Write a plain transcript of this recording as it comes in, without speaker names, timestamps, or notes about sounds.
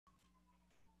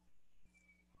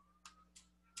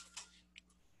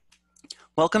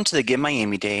Welcome to the Give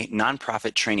Miami Day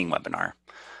nonprofit training webinar.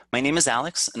 My name is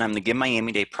Alex, and I'm the Give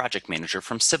Miami Day project manager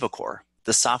from Civicore,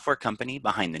 the software company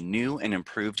behind the new and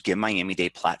improved Give Miami Day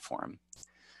platform.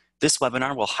 This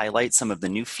webinar will highlight some of the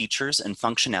new features and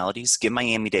functionalities Give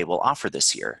Miami Day will offer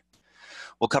this year.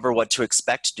 We'll cover what to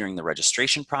expect during the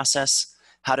registration process,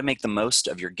 how to make the most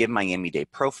of your Give Miami Day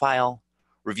profile,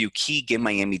 review key Give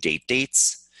Miami Day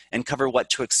dates, and cover what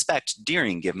to expect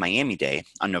during Give Miami Day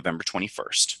on November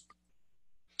 21st.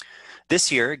 This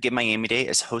year, Give Miami Day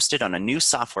is hosted on a new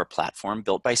software platform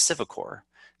built by Civicore,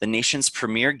 the nation's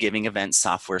premier giving event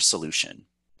software solution.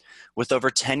 With over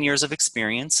 10 years of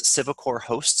experience, Civicore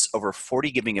hosts over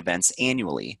 40 giving events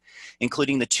annually,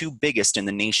 including the two biggest in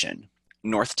the nation,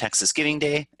 North Texas Giving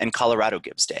Day and Colorado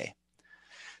Gives Day.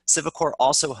 Civicore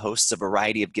also hosts a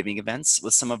variety of giving events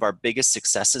with some of our biggest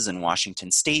successes in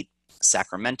Washington State,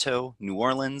 Sacramento, New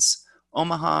Orleans,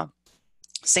 Omaha,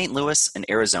 St. Louis, and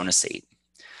Arizona State.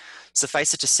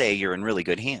 Suffice it to say, you're in really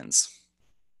good hands.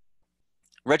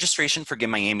 Registration for Give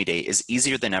Miami Day is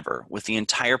easier than ever, with the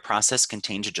entire process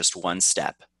contained to just one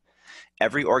step.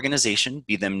 Every organization,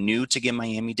 be them new to Give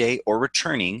Miami Day or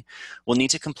returning, will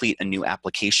need to complete a new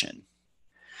application.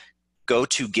 Go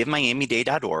to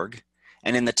givemiamiday.org,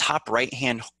 and in the top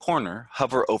right-hand corner,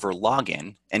 hover over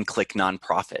Login and click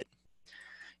Nonprofit.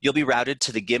 You'll be routed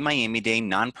to the Give Miami Day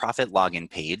nonprofit login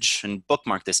page, and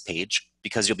bookmark this page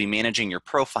because you'll be managing your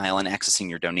profile and accessing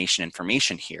your donation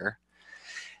information here,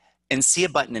 and see a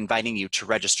button inviting you to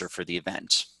register for the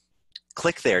event.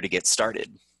 Click there to get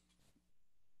started.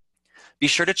 Be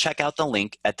sure to check out the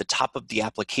link at the top of the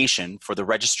application for the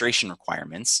registration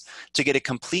requirements to get a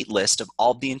complete list of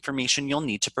all the information you'll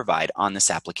need to provide on this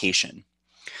application.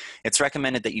 It's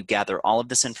recommended that you gather all of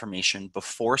this information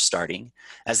before starting,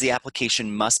 as the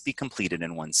application must be completed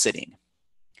in one sitting.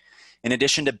 In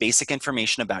addition to basic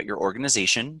information about your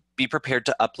organization, be prepared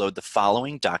to upload the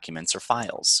following documents or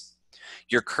files: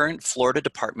 your current Florida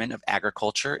Department of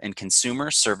Agriculture and Consumer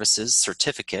Services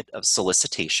Certificate of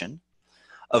Solicitation,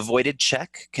 a voided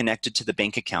check connected to the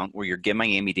bank account where your Give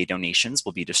Miami Day donations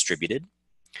will be distributed,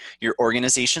 your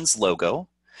organization's logo,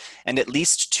 and at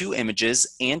least 2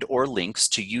 images and/or links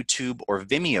to YouTube or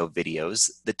Vimeo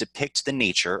videos that depict the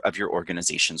nature of your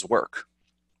organization's work.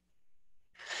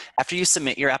 After you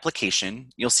submit your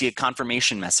application, you'll see a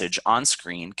confirmation message on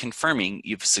screen confirming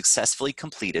you've successfully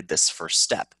completed this first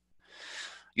step.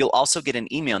 You'll also get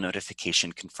an email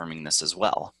notification confirming this as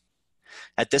well.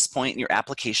 At this point, your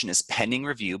application is pending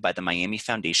review by the Miami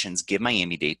Foundation's Give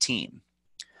Miami Day team.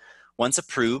 Once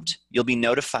approved, you'll be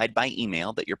notified by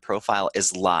email that your profile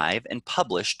is live and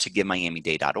published to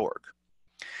givemiamiday.org.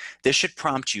 This should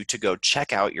prompt you to go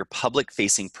check out your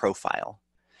public-facing profile.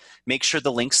 Make sure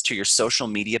the links to your social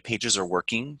media pages are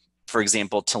working. For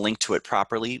example, to link to it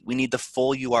properly, we need the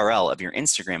full URL of your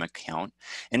Instagram account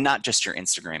and not just your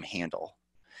Instagram handle,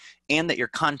 and that your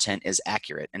content is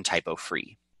accurate and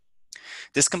typo-free.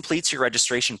 This completes your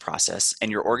registration process,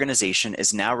 and your organization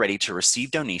is now ready to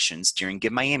receive donations during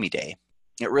Give Miami Day.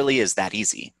 It really is that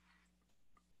easy.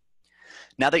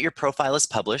 Now that your profile is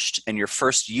published and your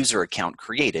first user account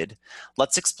created,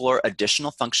 let's explore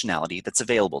additional functionality that's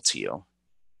available to you.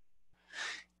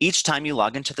 Each time you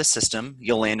log into the system,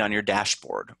 you'll land on your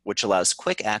dashboard, which allows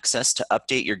quick access to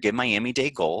update your Give Miami Day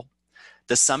goal,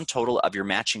 the sum total of your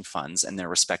matching funds and their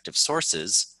respective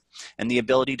sources, and the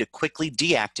ability to quickly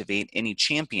deactivate any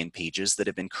champion pages that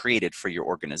have been created for your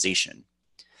organization.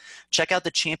 Check out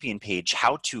the champion page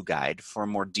how-to guide for a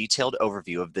more detailed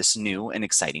overview of this new and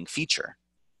exciting feature.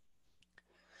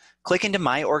 Click into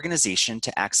My Organization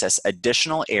to access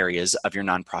additional areas of your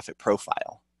nonprofit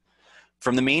profile.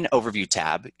 From the main Overview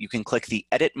tab, you can click the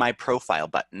Edit My Profile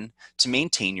button to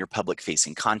maintain your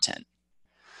public-facing content.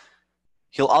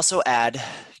 You'll also add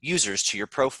users to your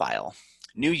profile.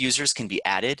 New users can be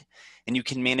added, and you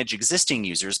can manage existing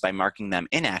users by marking them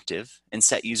inactive and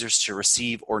set users to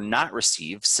receive or not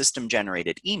receive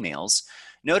system-generated emails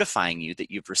notifying you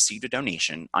that you've received a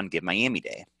donation on Give Miami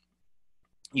Day.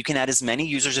 You can add as many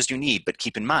users as you need, but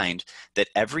keep in mind that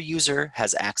every user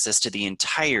has access to the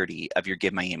entirety of your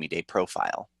Give Miami Day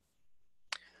profile.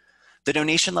 The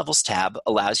Donation Levels tab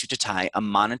allows you to tie a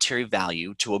monetary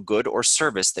value to a good or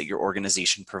service that your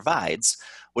organization provides,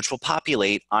 which will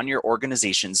populate on your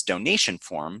organization's donation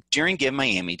form during Give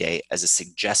Miami Day as a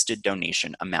suggested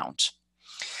donation amount.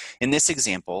 In this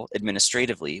example,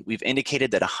 administratively, we've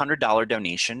indicated that a $100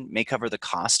 donation may cover the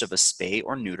cost of a spay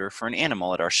or neuter for an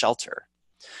animal at our shelter.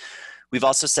 We've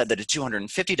also said that a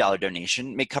 $250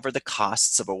 donation may cover the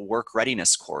costs of a work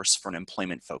readiness course for an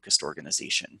employment-focused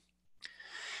organization.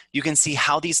 You can see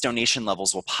how these donation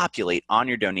levels will populate on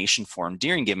your donation form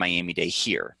during Give Miami Day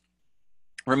here.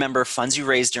 Remember, funds you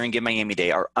raise during Give Miami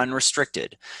Day are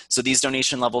unrestricted, so these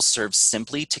donation levels serve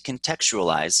simply to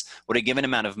contextualize what a given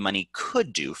amount of money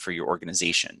could do for your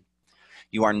organization.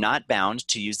 You are not bound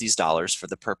to use these dollars for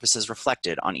the purposes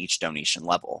reflected on each donation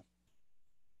level.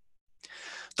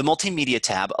 The Multimedia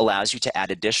tab allows you to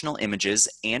add additional images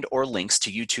and/or links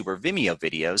to YouTube or Vimeo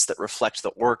videos that reflect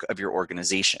the work of your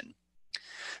organization.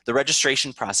 The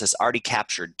registration process already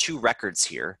captured 2 records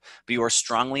here, but you are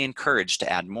strongly encouraged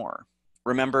to add more.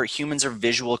 Remember, humans are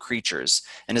visual creatures,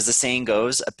 and as the saying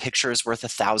goes, a picture is worth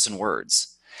 1,000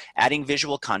 words. Adding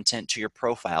visual content to your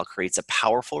profile creates a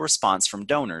powerful response from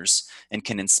donors and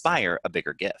can inspire a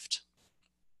bigger gift.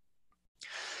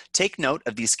 Take note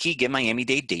of these key Give Miami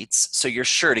Day dates so you're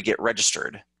sure to get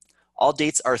registered. All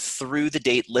dates are through the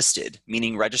date listed,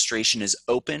 meaning registration is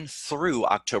open through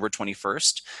October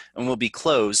 21st and will be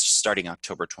closed starting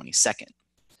October 22nd.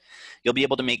 You'll be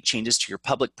able to make changes to your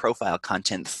public profile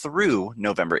content through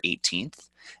November 18th,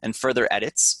 and further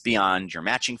edits beyond your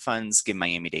matching funds, Give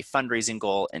Miami Day fundraising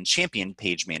goal, and champion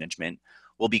page management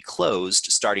will be closed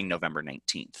starting November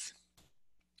 19th.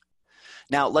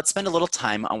 Now, let's spend a little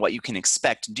time on what you can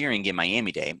expect during Give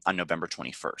Miami Day on November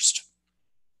 21st.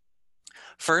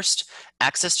 First,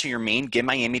 access to your main Give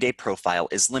Miami Day profile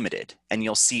is limited, and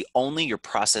you'll see only your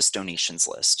processed donations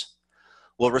list.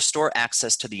 We'll restore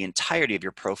access to the entirety of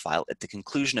your profile at the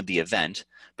conclusion of the event,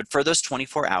 but for those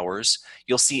 24 hours,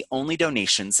 you'll see only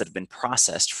donations that have been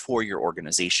processed for your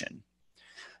organization.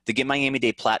 The Give Miami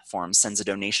Day platform sends a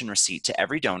donation receipt to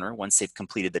every donor once they've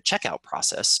completed the checkout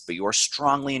process, but you are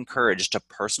strongly encouraged to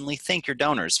personally thank your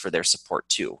donors for their support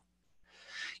too.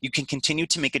 You can continue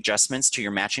to make adjustments to your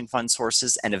matching fund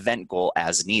sources and event goal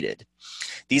as needed.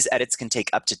 These edits can take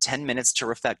up to 10 minutes to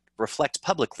reflect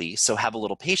publicly, so have a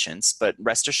little patience, but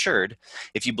rest assured,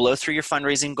 if you blow through your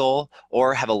fundraising goal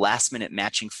or have a last-minute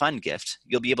matching fund gift,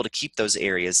 you'll be able to keep those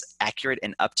areas accurate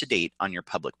and up-to-date on your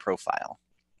public profile.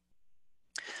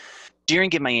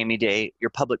 During Give Miami Day, your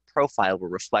public profile will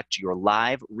reflect your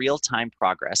live, real-time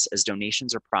progress as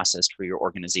donations are processed for your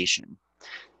organization.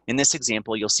 In this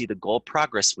example, you'll see the goal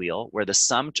progress wheel where the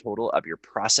sum total of your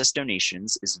processed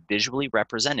donations is visually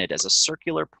represented as a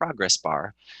circular progress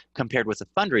bar compared with the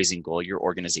fundraising goal your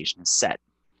organization has set.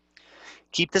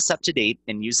 Keep this up to date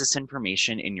and use this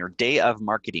information in your day of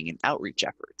marketing and outreach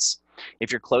efforts.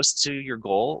 If you're close to your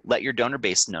goal, let your donor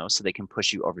base know so they can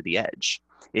push you over the edge.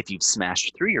 If you've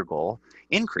smashed through your goal,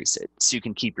 increase it so you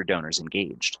can keep your donors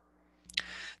engaged.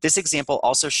 This example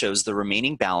also shows the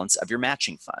remaining balance of your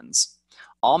matching funds.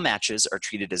 All matches are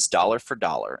treated as dollar for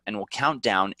dollar and will count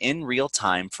down in real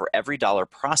time for every dollar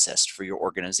processed for your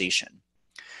organization.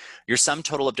 Your sum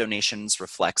total of donations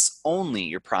reflects only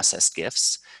your processed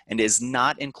gifts and is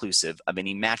not inclusive of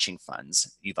any matching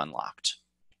funds you've unlocked.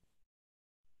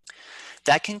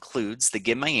 That concludes the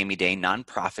Give Miami Day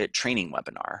nonprofit training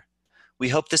webinar. We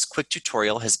hope this quick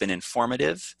tutorial has been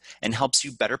informative and helps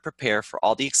you better prepare for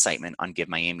all the excitement on Give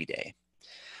Miami Day.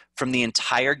 From the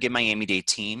entire Give Miami Day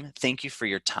team, thank you for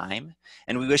your time,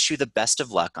 and we wish you the best of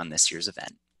luck on this year's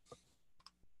event.